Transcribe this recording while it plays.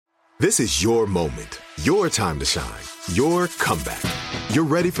This is your moment, your time to shine, your comeback. You're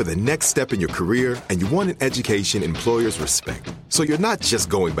ready for the next step in your career, and you want an education employers respect. So you're not just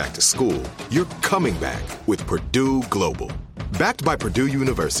going back to school, you're coming back with Purdue Global. Backed by Purdue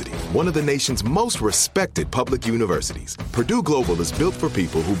University, one of the nation's most respected public universities, Purdue Global is built for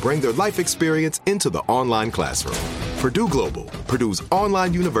people who bring their life experience into the online classroom. Purdue Global, Purdue's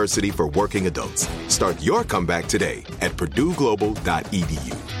online university for working adults. Start your comeback today at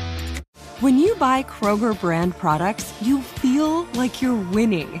purdueglobal.edu. When you buy Kroger brand products, you feel like you're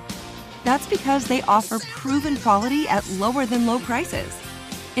winning. That's because they offer proven quality at lower than low prices.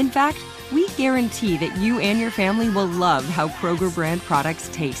 In fact, we guarantee that you and your family will love how Kroger brand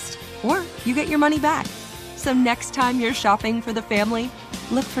products taste, or you get your money back. So next time you're shopping for the family,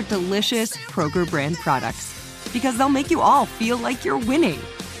 look for delicious Kroger brand products, because they'll make you all feel like you're winning.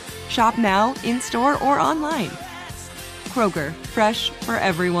 Shop now, in-store, or online. Kroger, fresh for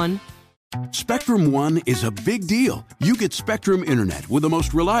everyone. Spectrum One is a big deal. You get Spectrum Internet with the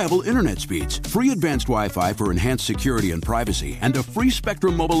most reliable internet speeds, free advanced Wi-Fi for enhanced security and privacy, and a free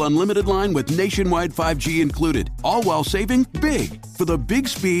Spectrum Mobile Unlimited line with nationwide 5G included, all while saving big. For the big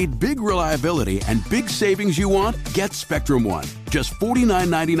speed, big reliability, and big savings you want, get Spectrum One. Just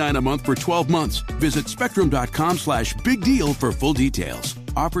 $49.99 a month for 12 months. Visit spectrum.com/big deal for full details.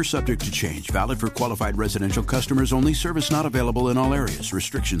 Offer subject to change. Valid for qualified residential customers only. Service not available in all areas.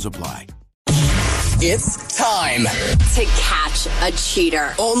 Restrictions apply. It's time to catch a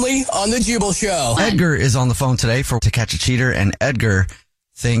cheater. Only on the Jubal Show. Edgar is on the phone today to catch a cheater, and Edgar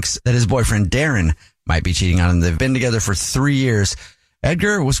thinks that his boyfriend Darren might be cheating on him. They've been together for 3 years.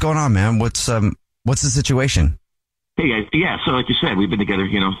 Edgar, what's going on, man? What's the situation? Hey guys, yeah. So like you said, we've been together,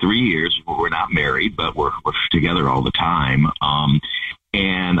 3 years. We're not married, but we're together all the time.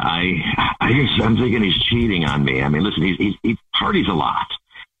 And I'm thinking he's cheating on me. I mean, listen, he parties a lot.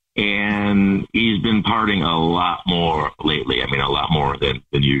 And he's been partying a lot more lately. I mean, a lot more than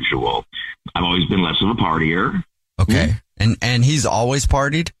usual. I've always been less of a partier. Okay. And he's always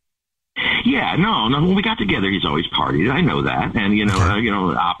partied? Yeah, no. When we got together, he's always partied. I know that. And, okay.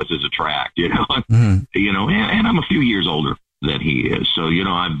 Opposites attract, Mm-hmm. And I'm a few years older than he is. So,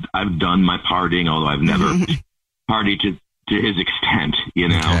 I've done my partying, although I've never partied to his extent,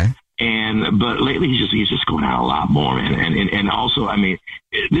 Okay. But lately he's just going out a lot more, man. And also, I mean,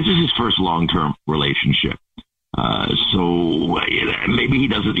 this is his first long-term relationship. So maybe he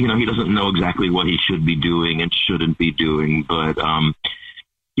doesn't know exactly what he should be doing and shouldn't be doing. But, I'm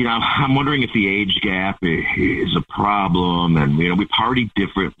wondering if the age gap is a problem. And, we party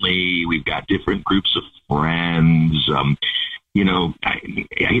differently. We've got different groups of friends. He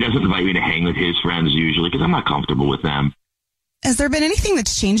doesn't invite me to hang with his friends usually because I'm not comfortable with them. Has there been anything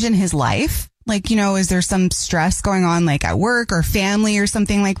that's changed in his life? Like, is there some stress going on like at work or family or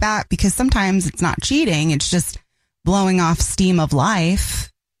something like that? Because sometimes it's not cheating. It's just blowing off steam of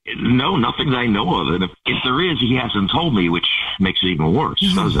life. No, nothing that I know of. And if there is, he hasn't told me, which makes it even worse,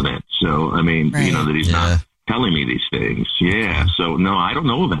 doesn't it? So, I mean, right. That he's not telling me these things. Yeah. So, no, I don't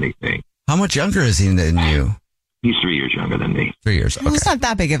know of anything. How much younger is he than you? He's 3 years younger than me. 3 years. Okay. Well, it's not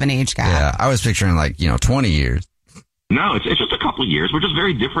that big of an age gap. Yeah. I was picturing 20 years. No, it's just a couple of years. We're just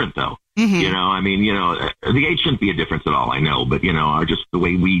very different, though. Mm-hmm. The age shouldn't be a difference at all, I know. But, just the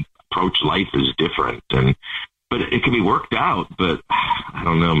way we approach life is different. But it can be worked out. But I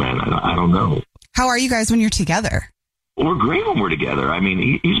don't know, man. I don't know. How are you guys when you're together? Well, we're great when we're together. I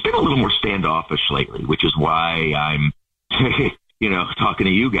mean, he's been a little more standoffish lately, which is why I'm, talking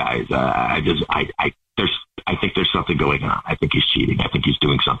to you guys. I think there's something going on. I think he's cheating. I think he's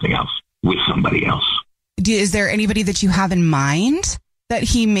doing something else with somebody else. Is there anybody that you have in mind that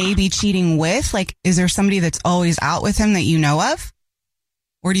he may be cheating with? Like, is there somebody that's always out with him that you know of?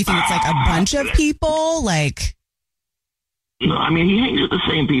 Or do you think it's like a bunch of people? No, I mean, he hangs with the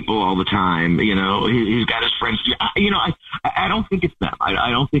same people all the time. He's got his friends. I don't think it's them. I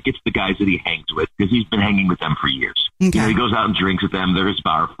don't think it's the guys that he hangs with because he's been hanging with them for years. Okay. He goes out and drinks with them. They're his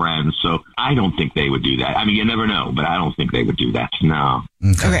bar friends. So I don't think they would do that. I mean, you never know, but I don't think they would do that. No.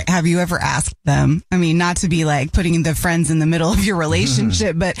 Okay. Have you ever asked them? I mean, not to be putting the friends in the middle of your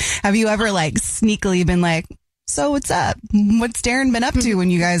relationship, but have you ever sneakily been like, so what's up? What's Darren been up to when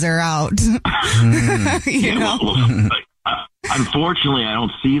you guys are out? Unfortunately, I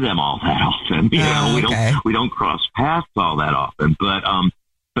don't see them all that often. We don't cross paths all that often.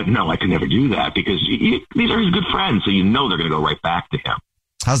 But no, I could never do that because these are his good friends, so they're going to go right back to him.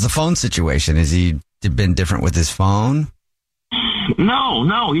 How's the phone situation? Has he been different with his phone?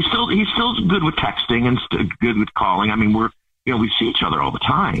 No, he's still good with texting and good with calling. I mean, we see each other all the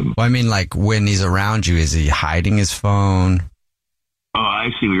time. Well, I mean, when he's around you, is he hiding his phone? Oh, I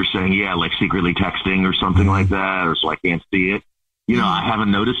see what you're saying. Yeah, like secretly texting or something like that, or so I can't see it. I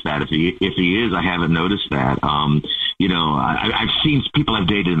haven't noticed that. If he is, I haven't noticed that. I've seen people I've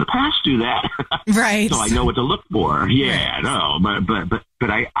dated in the past do that, right? So I know what to look for. Yeah, right. No, but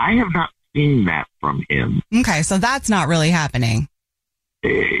I have not seen that from him. Okay, so that's not really happening.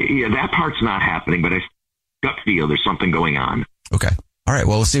 Yeah, that part's not happening, but I gut feel there's something going on. Okay. All right.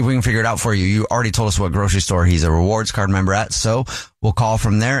 Well, we'll see if we can figure it out for you. You already told us what grocery store he's a rewards card member at. So we'll call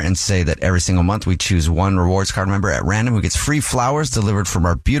from there and say that every single month we choose one rewards card member at random who gets free flowers delivered from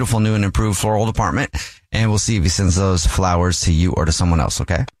our beautiful new and improved floral department. And we'll see if he sends those flowers to you or to someone else.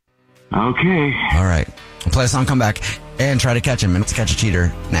 Okay. Okay. All right. We'll play a song, come back and try to catch him. And let's catch a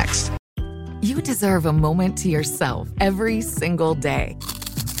cheater next. You deserve a moment to yourself every single day.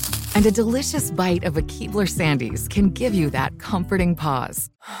 And a delicious bite of a Keebler Sandies can give you that comforting pause.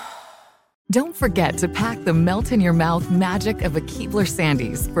 Don't forget to pack the melt-in-your-mouth magic of a Keebler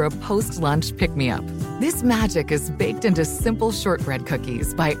Sandies for a post-lunch pick-me-up. This magic is baked into simple shortbread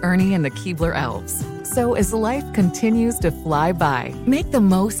cookies by Ernie and the Keebler Elves. So as life continues to fly by, make the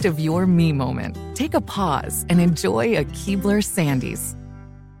most of your me moment. Take a pause and enjoy a Keebler Sandies.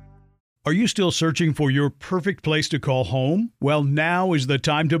 Are you still searching for your perfect place to call home? Well, now is the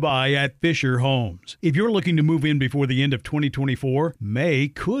time to buy at Fisher Homes. If you're looking to move in before the end of 2024, May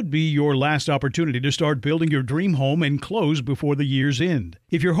could be your last opportunity to start building your dream home and close before the year's end.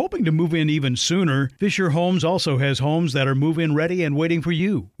 If you're hoping to move in even sooner, Fisher Homes also has homes that are move-in ready and waiting for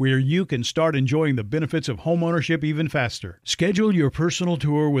you, where you can start enjoying the benefits of homeownership even faster. Schedule your personal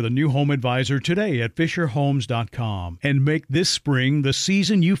tour with a new home advisor today at FisherHomes.com and make this spring the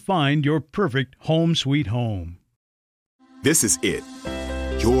season you find your perfect home sweet home. This is it.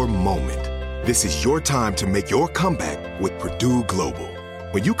 Your moment. This is your time to make your comeback with Purdue Global.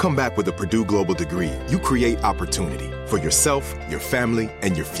 When you come back with a Purdue Global degree, you create opportunity for yourself, your family,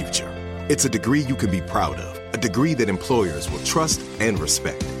 and your future. It's a degree you can be proud of, a degree that employers will trust and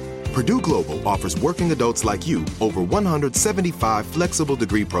respect. Purdue Global offers working adults like you over 175 flexible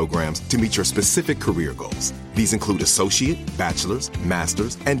degree programs to meet your specific career goals. These include associate, bachelor's,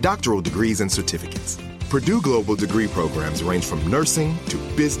 master's, and doctoral degrees and certificates. Purdue Global degree programs range from nursing to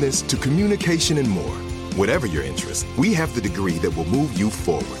business to communication and more. Whatever your interest, we have the degree that will move you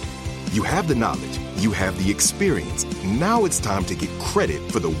forward. You have the knowledge, you have the experience. Now it's time to get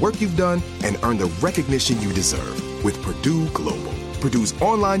credit for the work you've done and earn the recognition you deserve with Purdue Global, Purdue's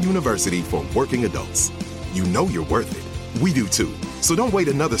online university for working adults. You know you're worth it. We do too. So don't wait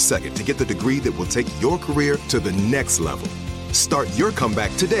another second to get the degree that will take your career to the next level. Start your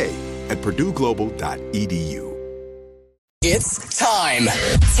comeback today at purdueglobal.edu. It's time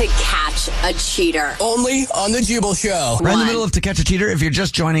to catch a cheater. only on the Jubal Show. We're in the middle of To Catch a Cheater. If you're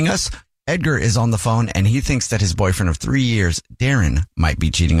just joining us, Edgar is on the phone and he thinks that his boyfriend of 3 years, Darren, might be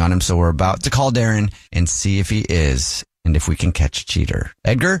cheating on him. So we're about to call Darren and see if he is and if we can catch a cheater.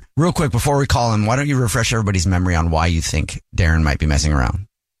 Edgar, real quick before we call him, why don't you refresh everybody's memory on why you think Darren might be messing around?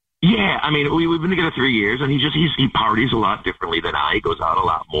 Yeah, I mean, we've been together 3 years, and he parties a lot differently than I. He goes out a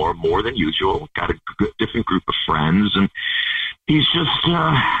lot more than usual. Got a different group of friends, and he's just.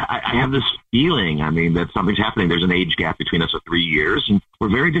 I have this feeling, I mean, that something's happening. There's an age gap between us of 3 years, and we're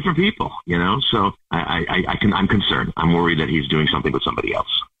very different people, you know. So I'm concerned. I'm worried that he's doing something with somebody else.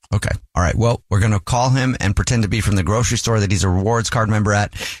 Okay. All right. Well, we're going to call him and pretend to be from the grocery store that he's a rewards card member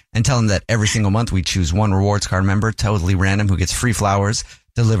at and tell him that every single month we choose one rewards card member, totally random, who gets free flowers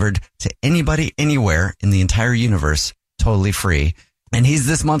delivered to anybody, anywhere in the entire universe, totally free. And he's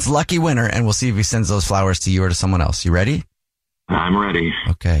this month's lucky winner, and we'll see if he sends those flowers to you or to someone else. You ready? I'm ready.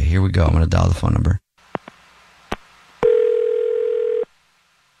 Okay. Here we go. I'm going to dial the phone number.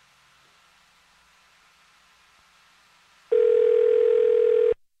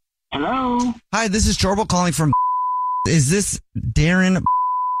 Hello? Hi, this is Jorbel calling from. Is this Darren,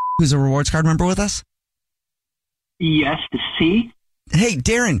 who's a rewards card member with us? Yes, to see. Hey,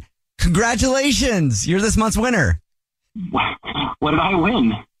 Darren, congratulations. You're this month's winner. What did I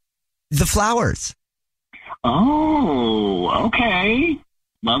win? The flowers. Oh, okay.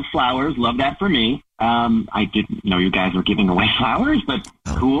 Love flowers. Love that for me. I didn't know you guys were giving away flowers, but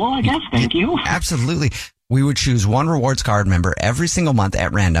cool, I guess. Thank you. Absolutely. We would choose one rewards card member every single month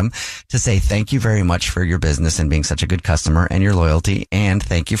at random to say thank you very much for your business and being such a good customer and your loyalty. And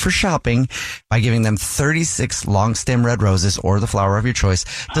thank you for shopping by giving them 36 long stem red roses or the flower of your choice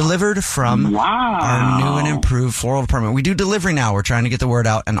delivered from our new and improved floral department. We do delivery now. We're trying to get the word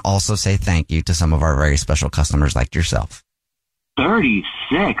out and also say thank you to some of our very special customers like yourself.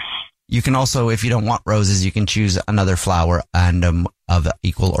 36. You can also, if you don't want roses, you can choose another flower and of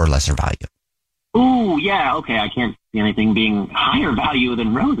equal or lesser value. Ooh, yeah, okay. I can't see anything being higher value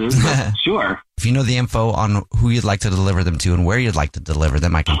than roses, but sure. If you know the info on who you'd like to deliver them to and where you'd like to deliver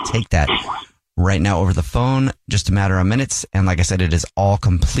them, I can take that right now over the phone, just a matter of minutes. And like I said, it is all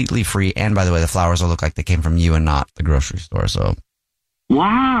completely free. And by the way, the flowers will look like they came from you and not the grocery store. So,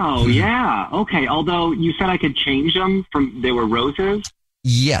 wow, yeah, okay. Although you said I could change them from they were roses.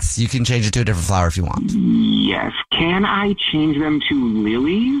 Yes, you can change it to a different flower if you want. Yes, can I change them to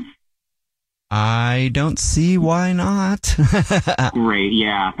lilies? I don't see why not. Great,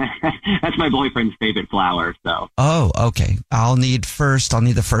 yeah. That's my boyfriend's favorite flower, so. Oh, okay. I'll need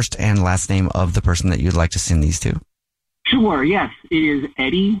the first and last name of the person that you'd like to send these to. Sure, yes. It is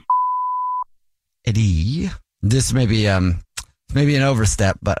Eddie. Eddie. This may be maybe an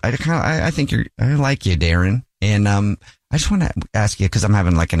overstep, but I think I like you, Darren. And I just want to ask you, because I'm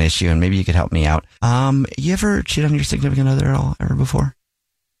having like an issue and maybe you could help me out. You ever cheat on your significant other at all ever before?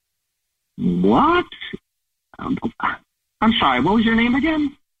 What? I'm sorry, what was your name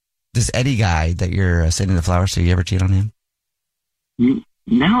again? This Eddie guy that you're sending the flowers to, you ever cheat on him?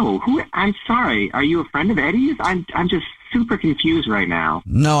 No. Who? I'm sorry. Are you a friend of Eddie's? I'm just super confused right now.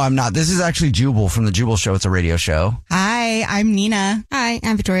 No, I'm not. This is actually Jubal from the Jubal Show. It's a radio show. Hi, I'm Nina. Hi,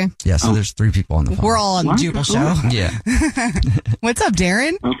 I'm Victoria. Yeah, so there's 3 people on the phone. We're all on the Jubal Show. Yeah. What's up,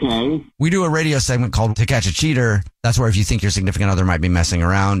 Darren? Okay. We do a radio segment called To Catch a Cheater. That's where if you think your significant other might be messing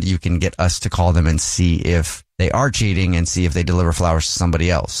around, you can get us to call them and see if they are cheating and see if they deliver flowers to somebody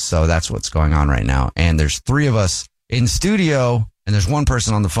else. So that's what's going on right now. And there's 3 of us in studio, and there's 1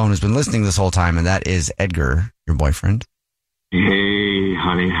 person on the phone who's been listening this whole time, and that is Edgar, your boyfriend. Hey,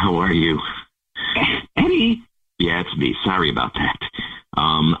 honey, how are you? Eddie? Yeah, it's me. Sorry about that.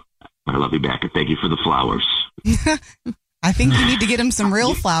 I love you back, and thank you for the flowers. I think you need to get him some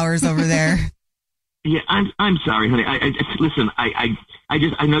real flowers over there. Yeah, I'm sorry, honey. Listen, I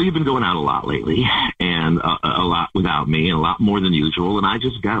know you've been going out a lot lately, and a lot without me, and a lot more than usual. And I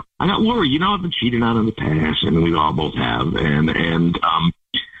got worried. You know, I've been cheated on in the past, and we all both have. And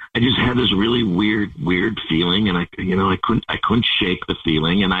I just had this really weird feeling, and I couldn't shake the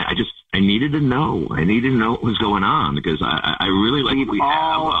feeling, and I needed to know. I needed to know what was going on because I really like. We've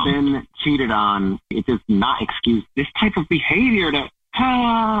all been cheated on. It does not excuse this type of behavior.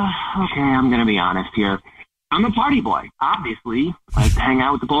 Okay, I'm going to be honest here. I'm a party boy, obviously. I like to hang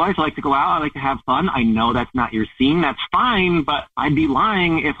out with the boys. I like to go out. I like to have fun. I know that's not your scene. That's fine, but I'd be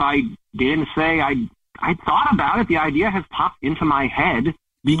lying if I didn't say I thought about it. The idea has popped into my head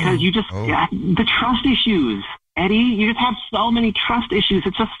because the trust issues. Eddie, you just have so many trust issues.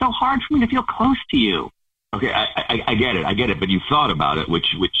 It's just so hard for me to feel close to you. Okay, I get it, but you thought about it,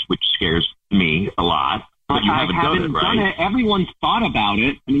 which scares me a lot. But you haven't done it, right? Everyone's thought about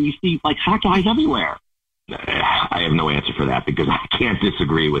it. I mean, you see like hot guys everywhere. I have no answer for that because I can't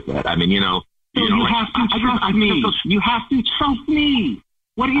disagree with that. I mean, So you have to trust me. You have to trust me.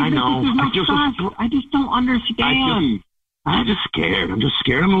 What is it? There's no trust. I just don't understand. I'm just scared. I'm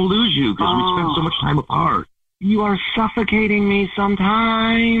going to lose you because we spend so much time apart. You are suffocating me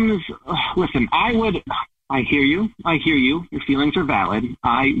sometimes. Listen, I hear you. Your feelings are valid.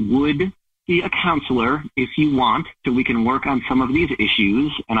 I would see a counselor if you want so we can work on some of these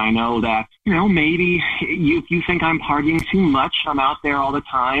issues. And I know that, maybe if you think I'm partying too much, I'm out there all the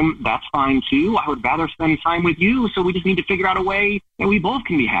time, that's fine too. I would rather spend time with you. So we just need to figure out a way that we both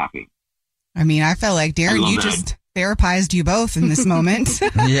can be happy. I mean, I felt like, Darren, you just therapized you both in this moment.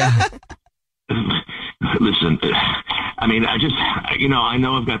 Yeah. Listen, I mean, I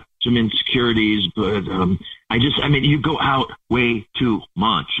know I've got some insecurities, but you go out way too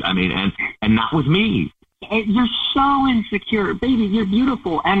much. I mean, and not with me. You're so insecure. Baby, you're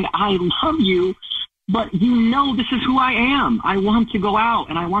beautiful, and I love you, but this is who I am. I want to go out,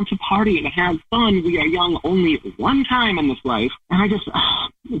 and I want to party and have fun. We are young only one time in this life, and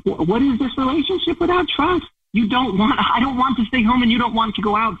what is this relationship without trust? I don't want to stay home, and you don't want to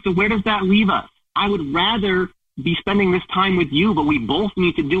go out, so where does that leave us? I would rather be spending this time with you, but we both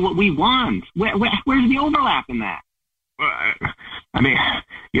need to do what we want. Where's the overlap in that? I mean,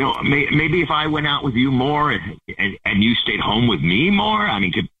 maybe if I went out with you more and you stayed home with me more, I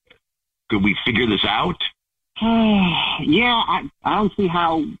mean, could we figure this out? Yeah, I don't see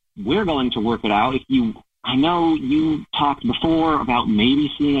how we're going to work it out. I know you talked before about maybe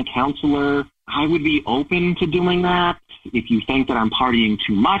seeing a counselor. I would be open to doing that. If you think that I'm partying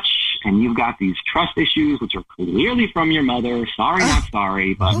too much and you've got these trust issues, which are clearly from your mother, sorry, not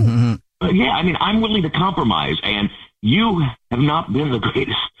sorry, but yeah, I mean, I'm willing to compromise, and you have not been the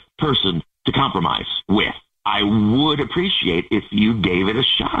greatest person to compromise with. I would appreciate if you gave it a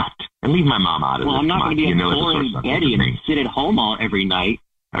shot and leave my mom out of it. Well, I'm not going to be a boring Betty and sit at home every night.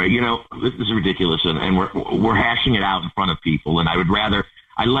 All right, this is ridiculous, and we're hashing it out in front of people, and I would rather.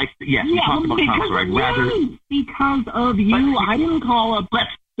 We talked about counselor. I'd rather because of you. I didn't call up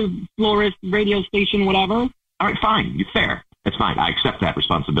the florist radio station, whatever. All right, fine. You're fair. That's fine. I accept that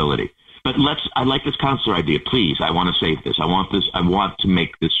responsibility. But I like this counselor idea. Please, I want to save this. I want to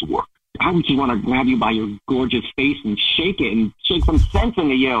make this work. I would just want to grab you by your gorgeous face and shake it and shake some sense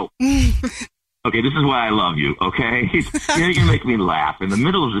into you. Okay, this is why I love you, okay? You can make me laugh. In the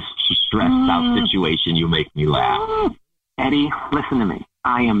middle of this stressed out situation, you make me laugh. Eddie, listen to me.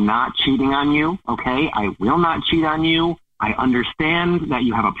 I am not cheating on you, okay? I will not cheat on you. I understand that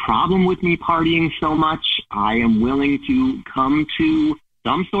you have a problem with me partying so much. I am willing to come to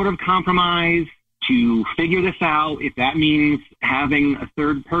some sort of compromise to figure this out. If that means having a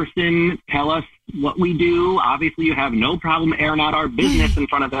third person tell us what we do, obviously you have no problem airing out our business in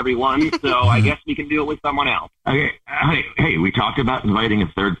front of everyone, so I guess we can do it with someone else. Okay, hey, we talked about inviting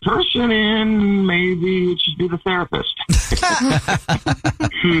a third person in. Maybe it should be the therapist.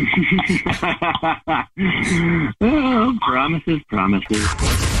 Oh, promises.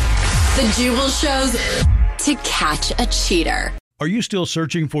 The Jubal Show's To Catch a Cheater. Are you still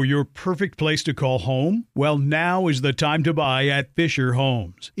searching for your perfect place to call home? Well, now is the time to buy at Fisher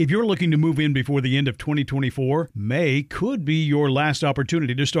Homes. If you're looking to move in before the end of 2024, May could be your last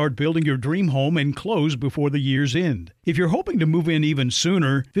opportunity to start building your dream home and close before the year's end. If you're hoping to move in even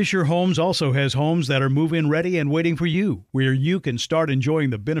sooner, Fisher Homes also has homes that are move-in ready and waiting for you, where you can start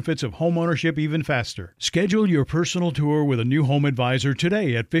enjoying the benefits of homeownership even faster. Schedule your personal tour with a new home advisor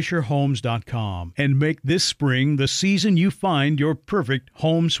today at FisherHomes.com and make this spring the season you find your perfect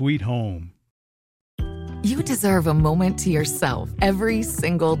home sweet home. You deserve a moment to yourself every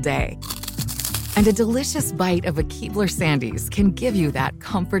single day. And a delicious bite of a Keebler Sandies can give you that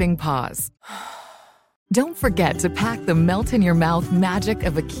comforting pause. Don't forget to pack the melt-in-your-mouth magic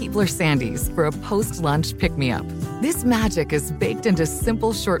of a Keebler Sandies for a post-lunch pick-me-up. This magic is baked into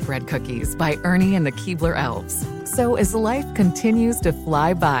simple shortbread cookies by Ernie and the Keebler Elves. So as life continues to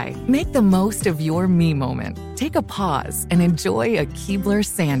fly by, make the most of your me moment. Take a pause and enjoy a Keebler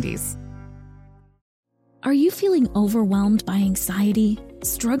Sandies. Are you feeling overwhelmed by anxiety,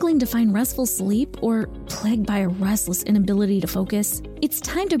 struggling to find restful sleep, or plagued by a restless inability to focus? It's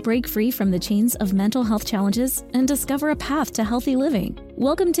time to break free from the chains of mental health challenges and discover a path to healthy living.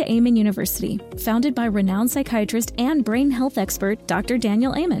 Welcome to Amen University, founded by renowned psychiatrist and brain health expert Dr.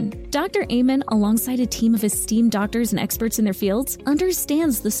 Daniel Amen. Dr. Amen, alongside a team of esteemed doctors and experts in their fields,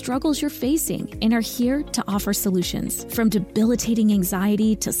 understands the struggles you're facing and are here to offer solutions. From debilitating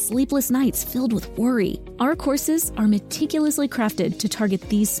anxiety to sleepless nights filled with worry, our courses are meticulously crafted to target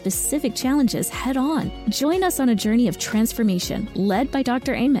these specific challenges head-on. Join us on a journey of transformation led by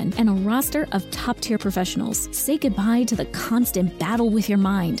Dr. Amen and a roster of top-tier professionals. Say goodbye to the constant battle with your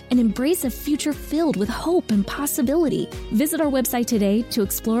mind and embrace a future filled with hope and possibility. Visit our website today to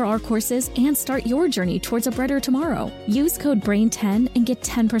explore our courses and start your journey towards a brighter tomorrow. Use code BRAIN10 and get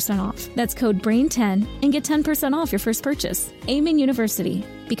 10% off. That's code BRAIN10 and get 10% off your first purchase. Amen University,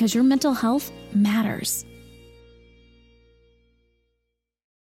 because your mental health matters.